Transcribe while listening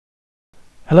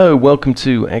Hello, welcome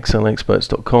to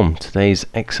excelexperts.com. Today's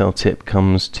Excel tip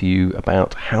comes to you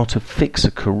about how to fix a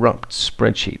corrupt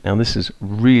spreadsheet. Now this is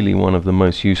really one of the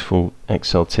most useful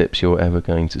Excel tips you're ever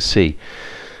going to see,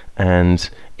 and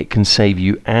it can save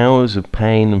you hours of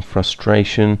pain and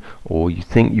frustration, or you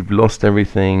think you've lost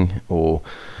everything, or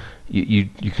you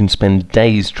can spend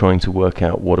days trying to work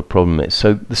out what a problem is.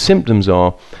 So the symptoms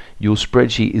are your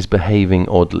spreadsheet is behaving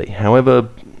oddly. However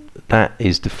that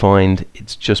is defined,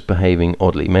 it's just behaving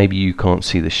oddly. Maybe you can't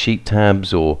see the sheet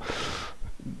tabs or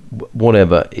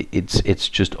whatever, it's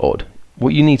just odd.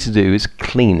 What you need to do is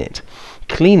clean it.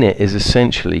 Clean it is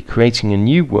essentially creating a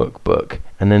new workbook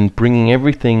and then bringing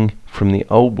everything from the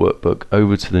old workbook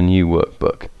over to the new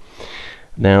workbook.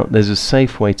 Now there's a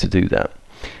safe way to do that.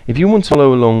 If you want to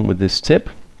follow along with this tip,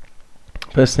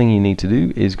 first thing you need to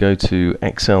do is go to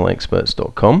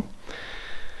excelexperts.com,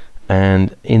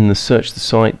 and in the search the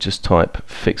site just type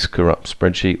fix corrupt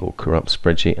spreadsheet or corrupt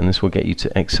spreadsheet, and this will get you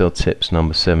to Excel tips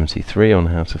number 73 on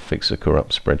how to fix a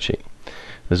corrupt spreadsheet.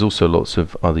 There's also lots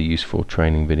of other useful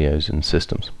training videos and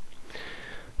systems.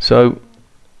 So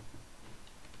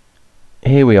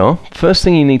here we are. First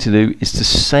thing you need to do is to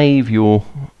save your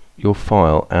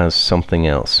file as something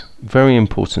else. Very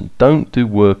important, don't do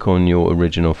work on your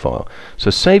original file. So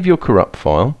save your corrupt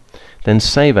file, then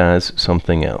save as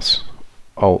something else.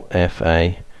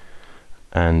 Alt-F-A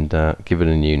and give it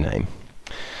a new name.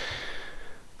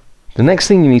 The next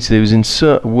thing you need to do is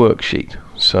insert a worksheet.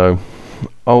 So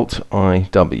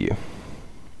Alt-I-W.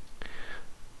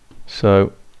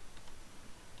 So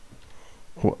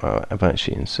I've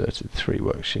actually inserted 3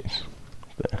 worksheets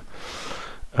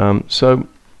there. So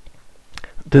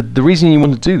the reason you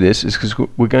want to do this is because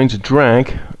we're going to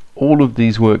drag all of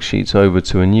these worksheets over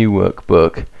to a new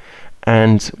workbook,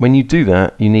 and when you do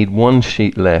that you need one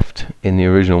sheet left in the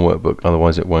original workbook,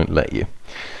 otherwise it won't let you.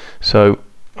 So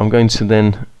I'm going to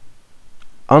then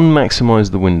unmaximize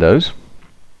the windows.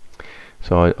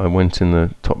 So I went in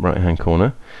the top right hand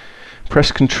corner,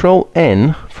 press Ctrl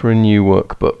N for a new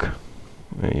workbook.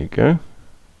 There you go,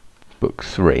 book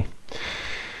 3.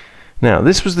 Now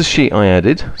this was the sheet I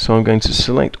added, so I'm going to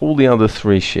select all the other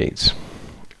 3 sheets.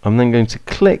 I'm then going to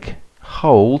click,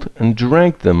 hold and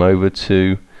drag them over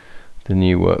to the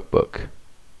new workbook.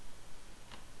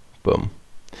 Boom.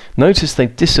 Notice they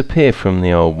disappear from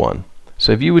the old one.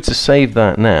 So if you were to save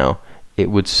that now,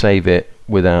 it would save it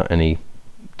without any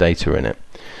data in it.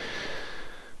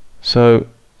 So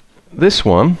this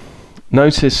one,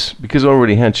 notice because I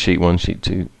already had sheet 1, sheet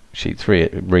 2, sheet 3,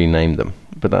 it renamed them,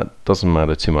 but that doesn't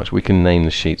matter too much. We can name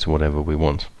the sheets whatever we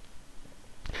want.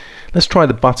 Let's try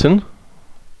the button.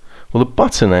 Well, the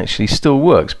button actually still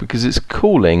works because it's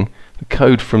calling the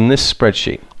code from this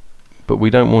spreadsheet, but we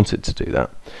don't want it to do that.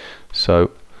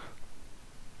 So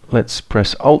let's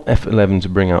press Alt F11 to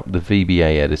bring up the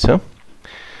VBA editor,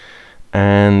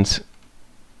 and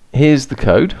here's the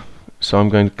code. So I'm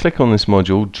going to click on this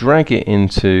module, drag it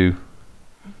into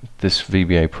this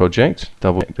VBA project,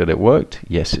 double check that it worked.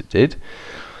 Yes, it did.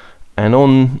 And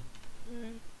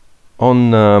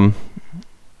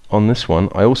on this one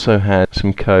I also had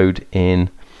some code in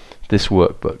this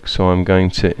workbook, so I'm going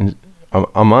to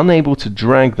I'm unable to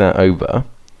drag that over,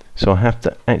 so I have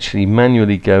to actually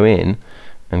manually go in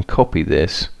and copy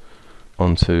this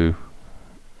onto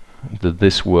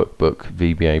this workbook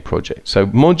VBA project. So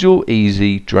module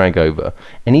easy, drag over.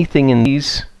 Anything in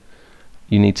these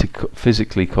you need to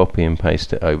physically copy and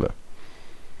paste it over.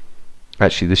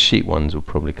 Actually the sheet ones will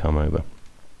probably come over.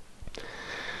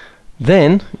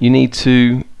 Then you need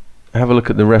to have a look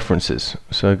at the references.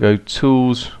 So go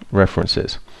Tools,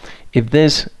 References. If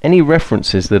there's any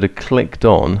references that are clicked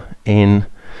on in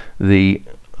the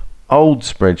old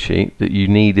spreadsheet that you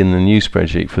need in the new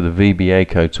spreadsheet for the VBA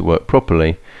code to work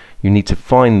properly, you need to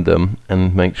find them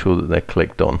and make sure that they're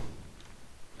clicked on.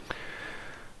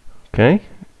 Okay.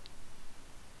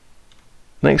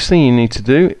 Next thing you need to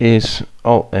do is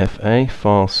Alt-F-A,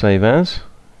 File, Save As,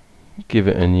 give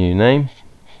it a new name.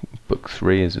 Book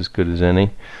 3 is as good as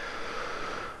any.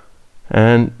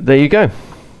 And there you go.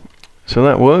 So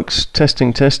that works.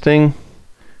 Testing, testing.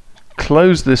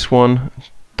 Close this one.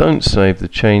 Don't save the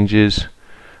changes.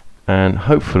 And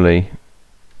hopefully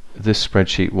this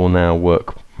spreadsheet will now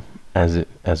work as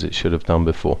it should have done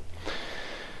before.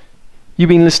 You've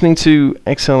been listening to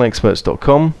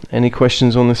excelexperts.com. Any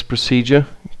questions on this procedure?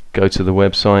 Go to the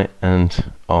website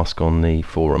and ask on the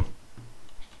forum.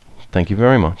 Thank you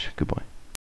very much. Goodbye.